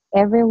 Like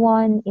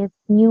everyone is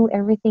new,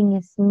 everything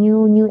is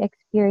new, new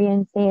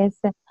experiences,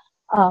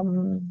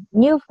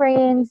 new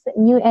friends,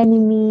 new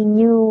enemy,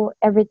 new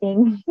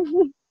everything.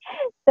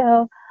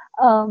 So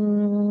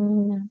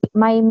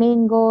my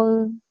main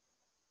goal,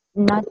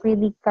 not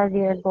really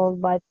career goal,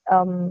 but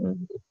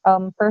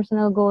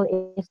personal goal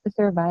is to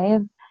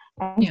survive.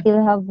 I still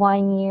Yeah. have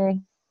 1 year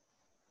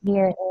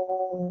here,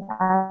 and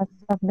as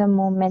of the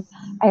moment,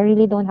 I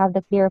really don't have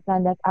the clear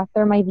plan that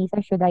after my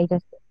visa, should I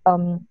just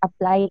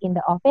apply in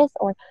the office,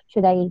 or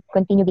should I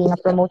continue being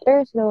a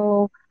promoter.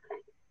 So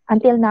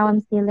until now, I'm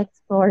still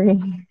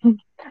exploring.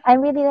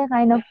 I'm really the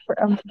kind of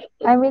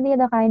I'm really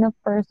the kind of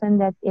person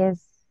that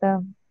is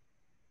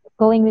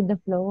going with the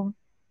flow.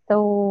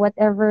 So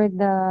whatever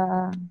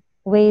the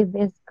wave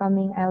is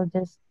coming, I'll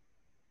just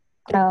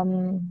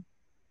um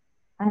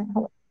I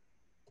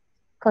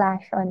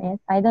clash on it.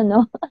 I don't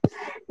know,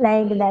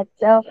 like that.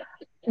 So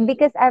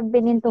because I've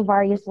been into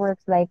various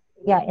works, like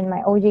yeah, in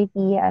my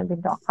OJT, I've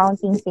been to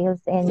accounting,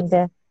 sales,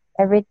 and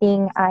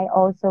everything. I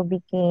also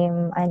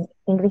became an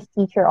English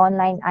teacher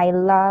online. I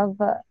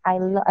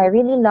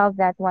really love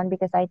that one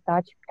because I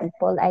touch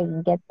people. I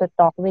get to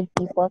talk with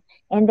people,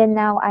 and then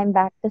now I'm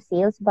back to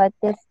sales, but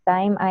this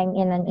time I'm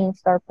in an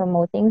in-store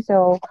promoting.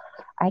 So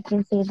I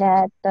can say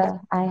that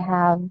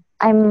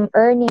I'm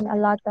earning a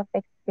lot of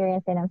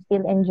experience and I'm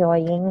still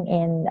enjoying.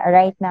 And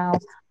right now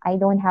I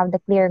don't have the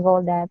clear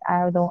goal that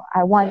I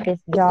want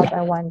this job,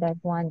 I want that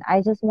one.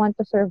 I just want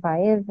to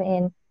survive,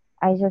 and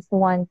I just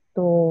want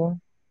to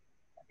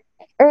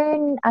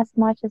earn as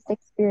much as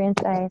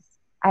experience as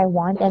I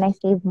want, and I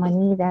save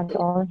money. That's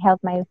all.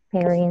 Help my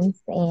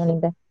parents,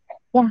 and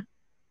yeah,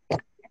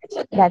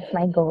 that's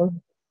my goal.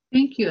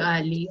 Thank you,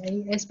 Ali.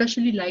 I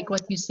especially like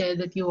what you said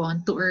that you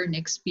want to earn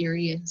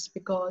experience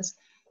because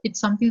it's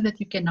something that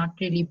you cannot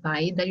really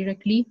buy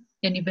directly.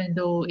 And even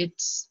though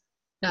it's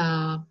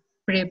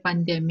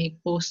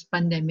pre-pandemic,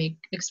 post-pandemic,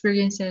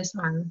 experiences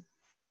are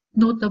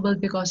notable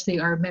because they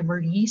are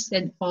memories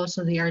and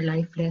also they are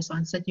life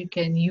lessons that you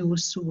can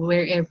use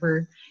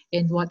wherever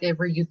and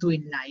whatever you do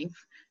in life.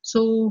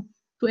 So,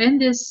 to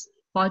end this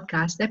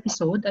podcast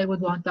episode, I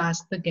would want to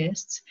ask the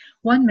guests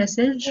one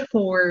message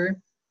for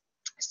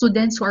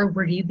students who are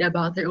worried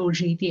about their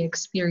OJT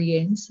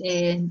experience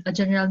and a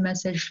general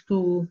message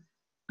to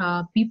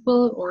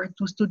people or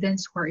to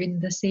students who are in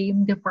the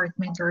same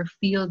department or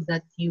field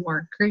that you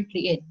are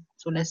currently in.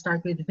 So let's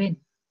start with Vin.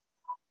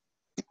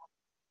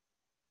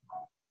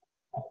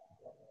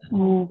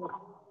 Mm.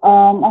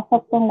 As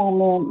of the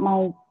moment,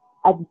 my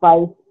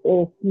advice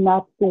is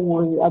not to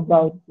worry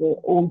about the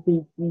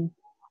OJT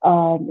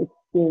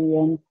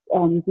experience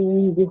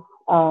during this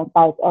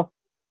type of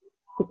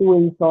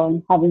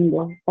situation, having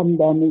the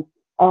pandemic.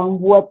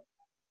 What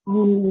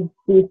you need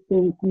to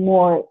think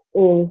more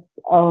is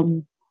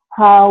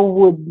how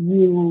would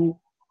you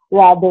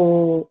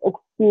rather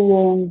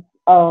experience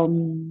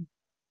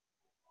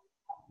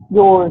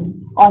your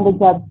on the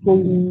job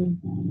training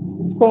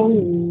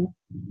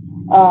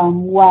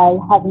while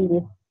having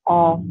this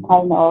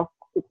kind of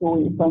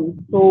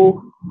situation.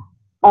 So,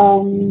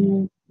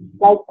 um,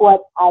 like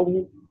what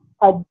Ali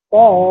had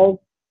said,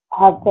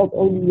 have said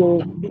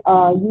earlier,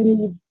 you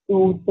need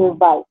to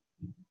survive.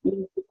 You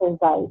need to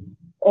survive.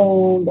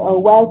 And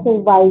while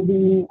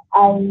surviving,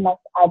 I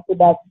must add to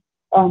that,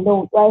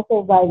 no, while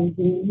surviving,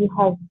 you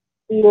have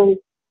still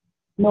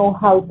know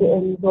how to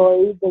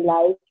enjoy the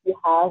life we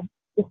have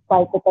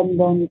despite the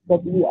pandemic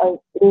that we are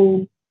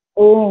in.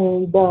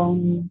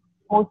 And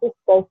most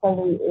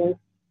especially is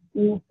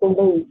you need to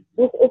learn.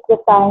 This is the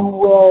time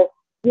where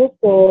you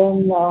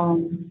can,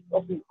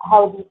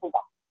 how do you say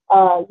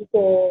that? You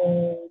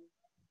can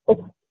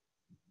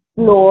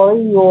explore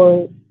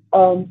your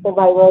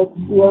survival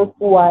skills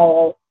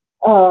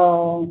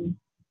um,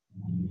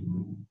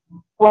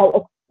 while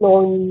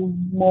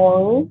exploring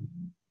more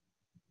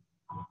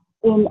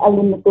in a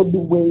limited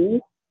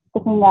way.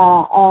 Kasi nga,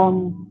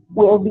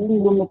 we are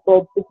being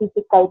limited to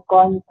physical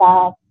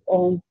contact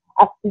and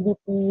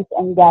activities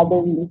and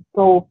gatherings.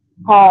 So,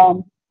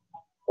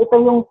 ito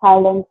yung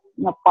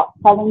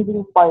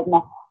challenging part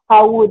na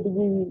how would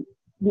we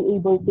be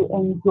able to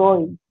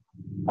enjoy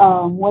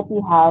what we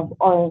have,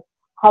 or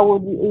how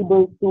would we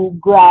able to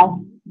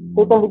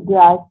totally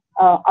grasp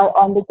our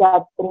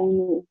on-the-job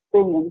training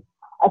experience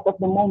as of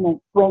the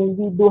moment when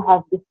we do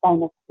have this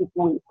kind of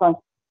situation.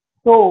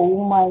 So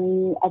my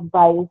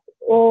advice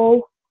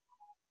is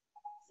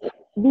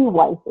be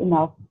wise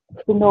enough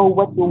to know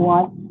what you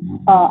want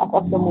as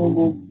of the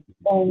moment,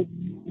 and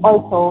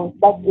also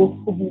that is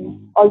to be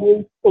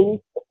always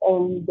safe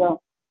and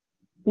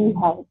be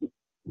healthy.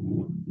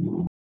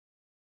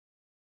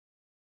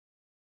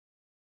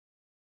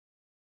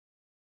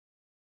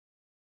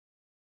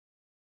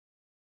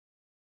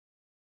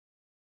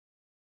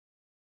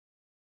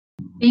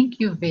 Thank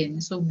you,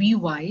 Vin. So be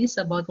wise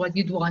about what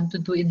you'd want to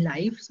do in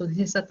life. So this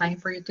is a time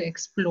for you to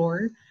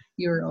explore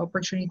your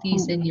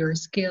opportunities and your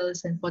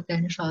skills and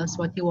potentials,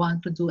 what you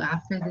want to do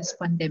after this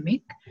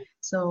pandemic.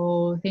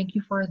 So thank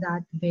you for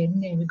that,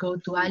 Vin. And we go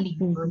to Ali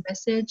for a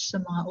message sa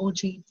mga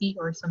OJT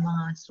or sa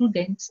mga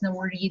students na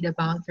worried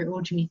about their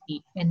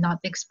OJT and not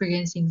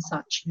experiencing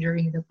such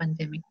during the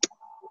pandemic.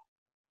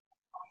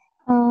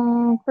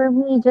 For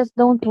me, just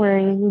don't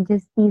worry.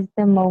 Just seize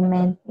the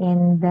moment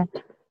and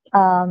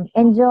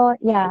enjoy.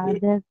 Yeah,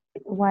 just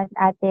what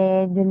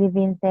Ate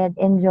Julivin said.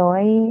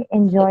 Enjoy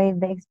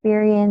the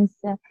experience.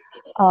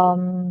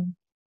 Um,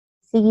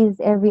 Seize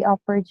every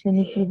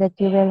opportunity that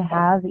you will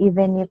have,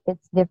 even if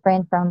it's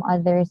different from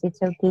others.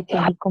 It's okay to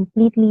be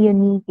completely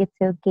unique. It's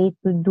okay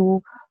to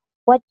do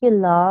what you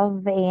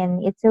love,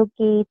 and it's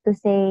okay to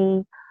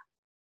say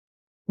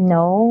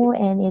no,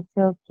 and it's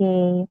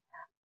okay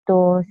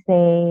to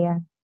say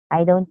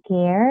I don't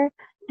care.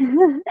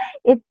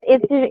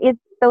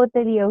 It's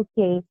totally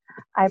okay.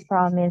 I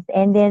promise.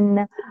 And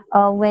then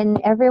when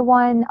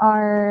everyone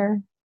are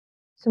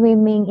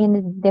swimming in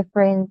a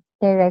different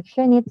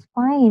direction, it's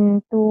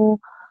fine to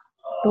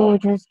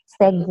just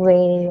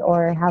segue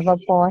or have a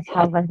pause,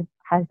 have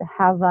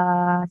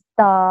a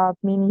stop,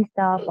 mini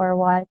stop or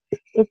what.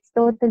 It's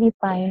totally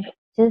fine.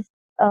 Just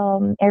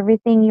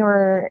everything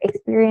you're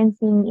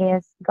experiencing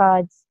is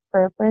God's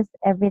purpose.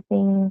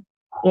 Everything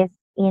is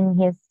in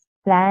his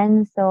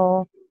plan.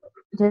 So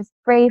just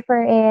pray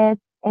for it,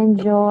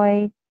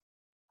 enjoy,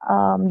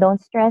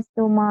 don't stress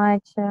too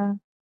much.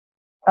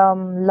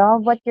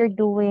 Love what you're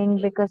doing,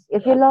 because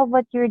if you love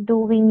what you're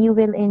doing, you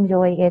will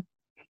enjoy it.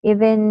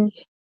 Even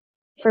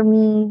for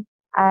me,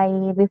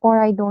 I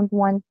before I don't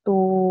want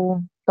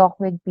to talk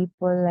with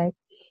people, like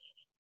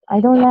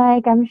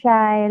I'm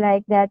shy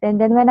like that. And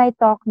then when I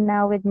talk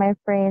now with my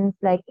friends,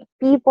 like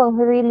people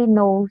who really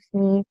knows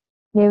me,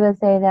 they will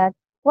say that,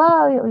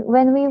 wow,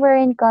 when we were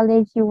in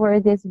college, you were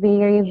this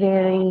very,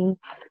 very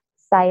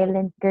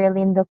silent girl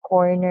in the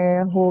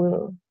corner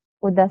who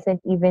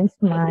doesn't even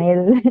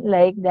smile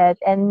like that.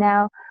 And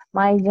now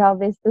my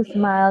job is to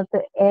smile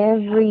to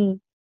every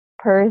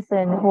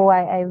person who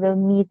I will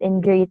meet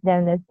and greet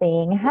them as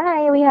saying,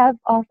 hi, we have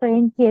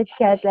offering Kit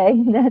Kat like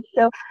that.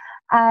 So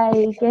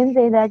I can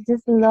say that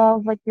just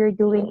love what you're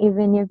doing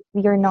even if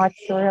you're not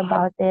sure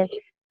about it.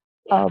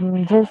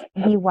 Just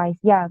be wise.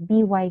 Yeah,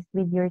 be wise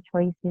with your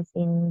choices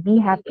and be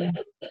happy.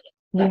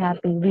 Be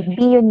happy.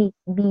 Be unique.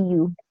 Be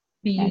you.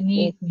 Be That's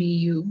it. unique, be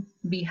you,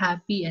 be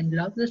happy, and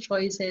love the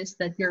choices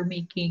that you're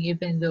making,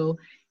 even though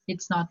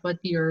it's not what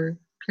you're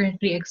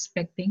currently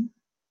expecting.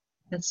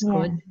 That's Yeah.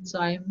 good. So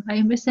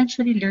I'm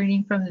essentially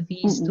learning from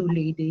these two Mm-mm.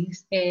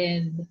 ladies.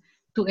 And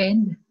to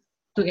end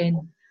to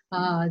end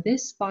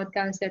this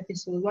podcast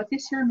episode, what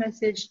is your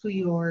message to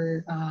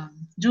your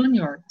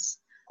juniors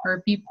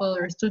or people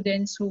or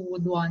students who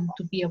would want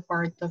to be a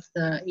part of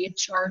the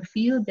HR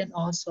field and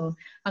also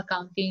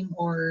accounting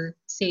or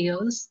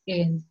sales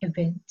and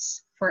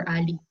events for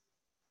Ali?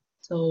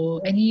 So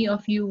any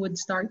of you would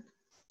start?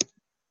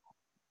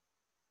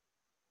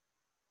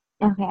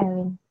 Okay,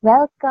 Irene.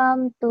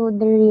 Welcome to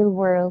the real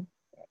world.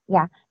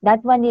 Yeah,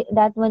 that one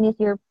is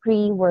your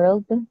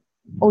pre-world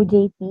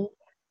OJT.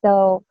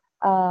 So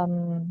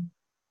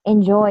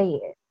enjoy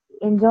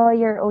enjoy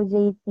your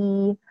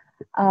OJT.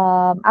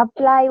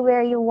 Apply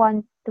where you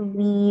want to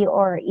be,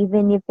 or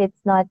even if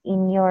it's not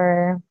in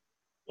your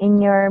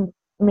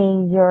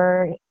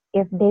major,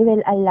 if they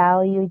will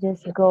allow you,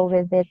 just go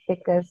with it,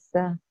 because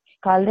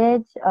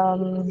college,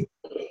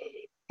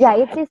 yeah,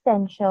 it's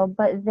essential,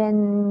 but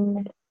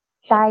then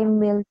time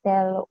will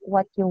tell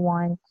what you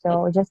want.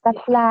 So just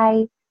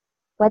apply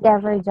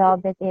whatever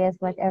job it is,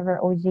 whatever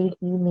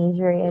OJT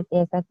major it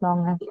is, as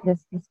long as the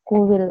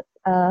school will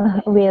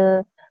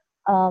will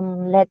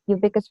let you.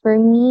 Because for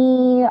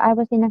me, I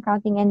was in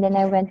accounting and then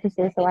I went to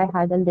sales, so I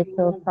had a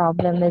little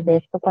problem with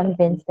it to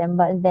convince them.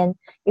 But then,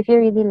 if you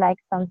really like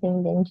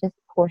something, then just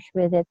push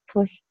with it,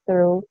 push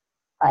through,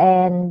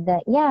 and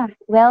yeah,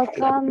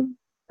 welcome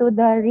to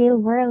the real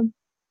world.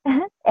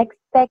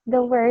 Expect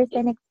the worst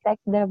and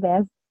expect the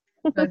best.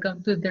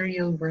 Welcome to the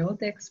real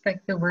world.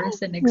 Expect the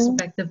worst and Mhm.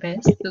 expect the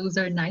best.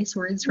 Those are nice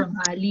words from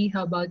Ali.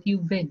 How about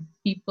you, Vin?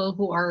 People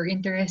who are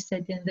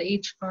interested in the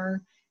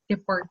HR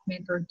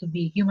department or to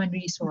be human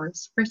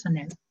resource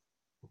personnel.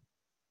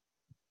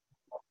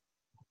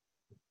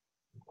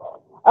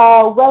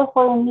 Well,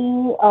 for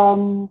me,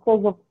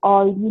 first of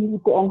all, you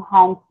need to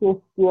enhance your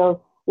skills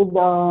with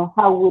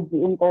how would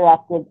you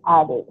interact with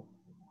others.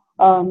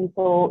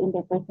 So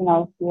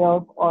interpersonal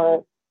skills,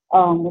 or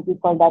what we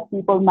call that,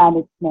 people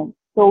management.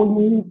 So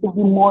you need to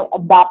be more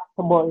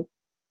adaptable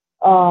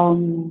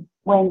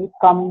when it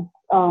comes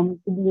to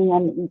being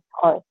an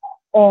HR.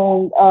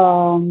 And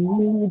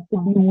you need to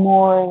be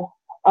more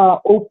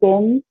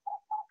open,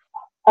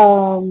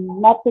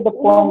 not to the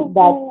point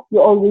that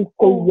you always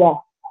say yes.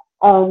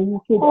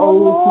 You should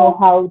always know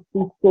how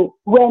to say,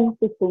 when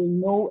to say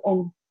no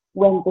and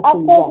when to say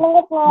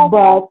yes.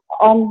 But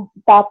on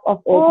top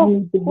of it, you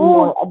need to be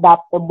more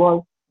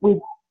adaptable with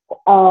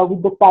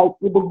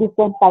the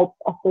different types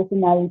of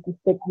personalities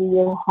that you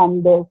will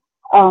handle.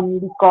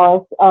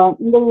 Because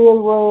in the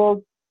real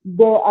world,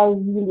 there are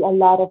really a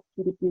lot of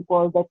city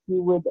people that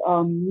you would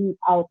meet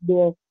out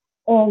there,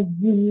 and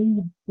you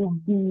need to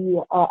be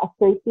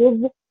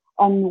assertive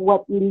on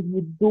what will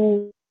you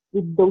do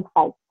with those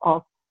types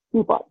of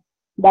people.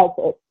 That's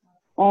it.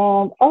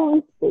 And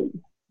always stay.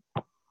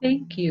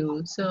 Thank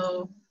you.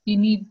 So you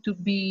need to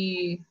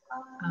be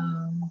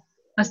um,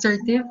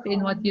 assertive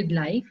in what you'd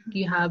like.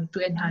 You have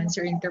to enhance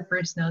your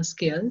interpersonal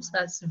skills,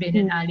 as Vin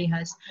and Ali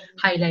has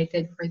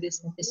highlighted for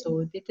this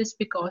episode. It is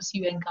because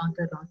you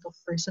encounter a lot of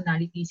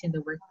personalities in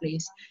the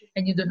workplace,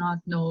 and you do not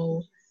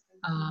know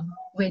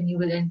when you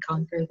will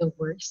encounter the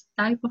worst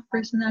type of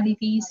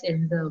personalities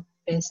and the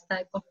best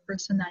type of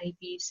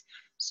personalities.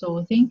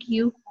 So thank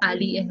you,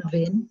 Ali and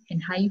Vin,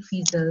 and hi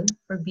Fizzle,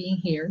 for being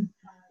here.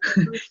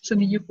 So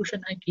hindi niyo po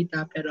siya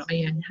nakikita, pero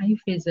ayan, hi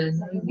Fizzle.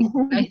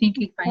 I think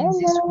he finds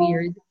this Hello.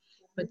 weird.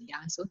 But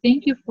yeah, so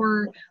thank you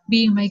for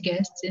being my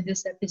guests in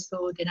this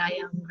episode, and I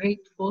am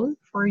grateful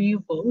for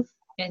you both,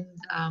 and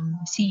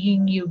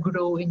seeing you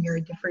grow in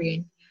your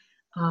different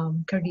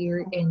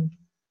career and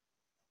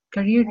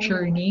career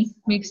journey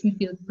makes me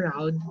feel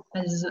proud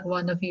as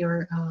one of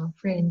your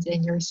friends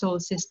and your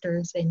soul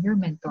sisters and your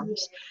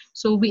mentors.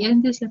 So we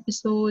end this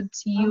episode.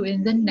 See you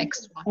in the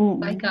next one.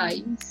 Bye, Mm-mm.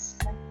 guys.